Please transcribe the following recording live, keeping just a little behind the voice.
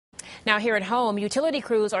Now here at home, utility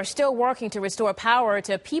crews are still working to restore power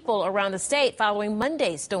to people around the state following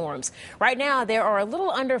Monday's storms. Right now, there are a little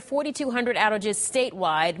under 4,200 outages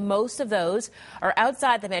statewide. Most of those are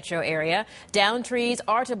outside the metro area. Downed trees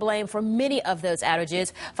are to blame for many of those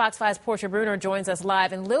outages. Fox 5's Portia Bruner joins us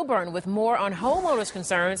live in Lilburn with more on homeowners'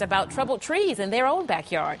 concerns about troubled trees in their own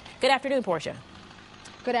backyard. Good afternoon, Portia.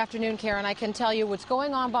 Good afternoon, Karen. I can tell you what's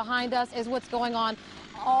going on behind us is what's going on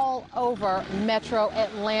all over metro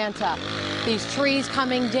Atlanta. These trees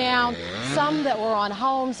coming down, some that were on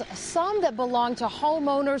homes, some that belong to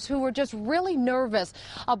homeowners who were just really nervous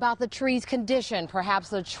about the tree's condition. Perhaps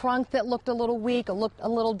the trunk that looked a little weak, looked a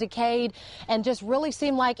little decayed, and just really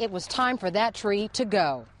seemed like it was time for that tree to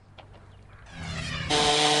go.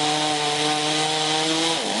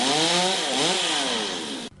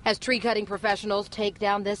 As tree cutting professionals take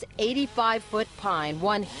down this 85-foot pine,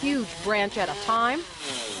 one huge branch at a time,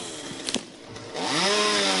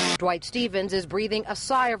 Dwight Stevens is breathing a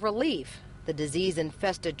sigh of relief. The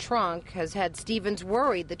disease-infested trunk has had Stevens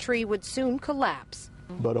worried the tree would soon collapse.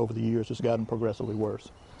 But over the years, it's gotten progressively worse.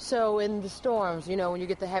 So in the storms, you know, when you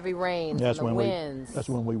get the heavy rains and the winds. That's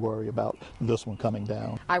when we worry about this one coming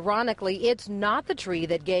down. Ironically, it's not the tree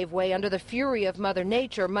that gave way under the fury of Mother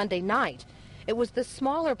Nature Monday night. It was the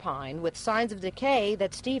smaller pine with signs of decay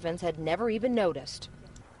that Stevens had never even noticed.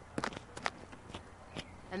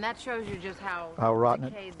 And that shows you just how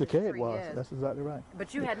rotten decay it was. Is. That's exactly right.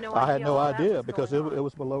 But you had no idea. I had no idea because it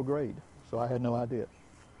was below grade, so I had no idea.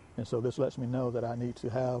 And so this lets me know that I need to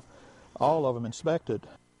have all of them inspected.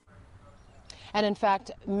 And in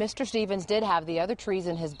fact, Mr. Stevens did have the other trees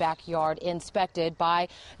in his backyard inspected by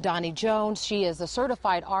Doni Jones. She is a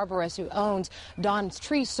certified arborist who owns Don's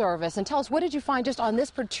Tree Service. And tell us, what did you find just on this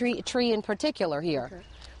tree in particular here? Okay.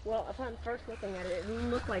 Well, upon first looking at it, it didn't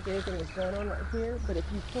look like anything was going on right here. But if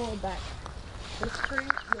you pull back this tree,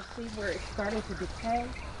 you'll see where it's starting to decay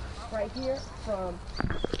right here from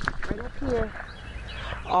right up here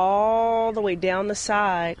all the way down the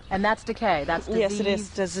side. And that's decay. That's disease. Yes, it is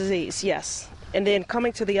disease, yes. And then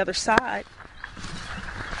coming to the other side,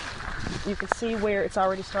 you can see where it's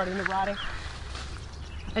already starting to rotting.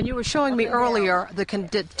 And you were showing me earlier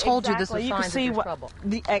told you this was you can signs see of trouble.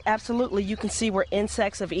 Absolutely, you can see where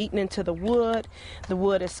insects have eaten into the wood. The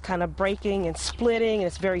wood is kind of breaking and splitting, and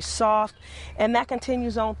it's very soft. And that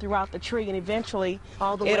continues on throughout the tree, and eventually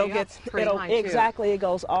all the way it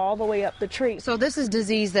goes all the way up the tree. So this is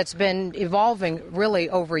disease that's been evolving really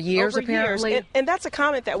over years, apparently. Years. And that's a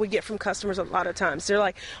comment that we get from customers a lot of times. They're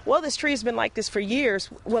like, well, this tree's been like this for years.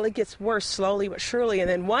 Well, it gets worse slowly but surely, and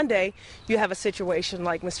then one day you have a situation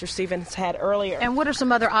like Mr. Stevens had earlier. And what are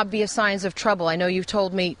some other obvious signs of trouble? I know you've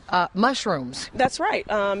told me mushrooms. That's right.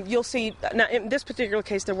 You'll see, now in this particular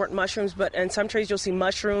case there weren't mushrooms, but in some trees you'll see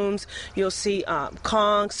mushrooms, you'll see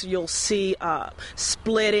conchs, you'll see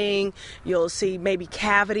splitting, you'll see maybe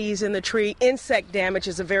cavities in the tree. Insect damage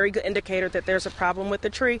is a very good indicator that there's a problem with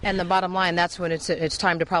the tree. And the bottom line, that's when it's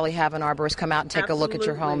time to probably have an arborist come out and take a look at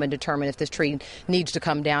your home and determine if this tree needs to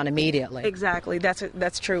come down immediately. Exactly.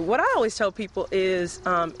 That's true. What I always tell people is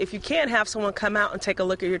if you can't have someone come out and take a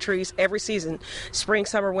look at your trees every season, spring,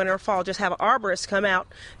 summer, winter, or fall, just have an arborist come out,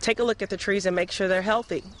 take a look at the trees and make sure they're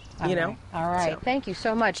healthy. All right. So. Thank you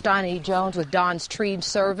so much, Doni Jones with Don's Tree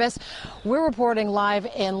Service. We're reporting live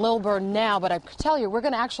in Lilburn now, but I tell you, we're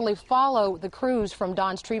going to actually follow the crews from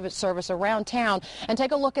Don's Tree Service around town and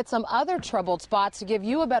take a look at some other troubled spots to give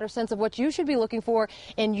you a better sense of what you should be looking for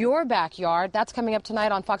in your backyard. That's coming up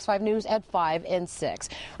tonight on Fox 5 News at 5 and 6.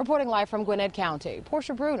 Reporting live from Gwinnett County,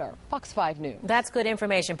 Portia Bruner, Fox 5 News. That's good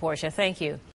information, Portia. Thank you.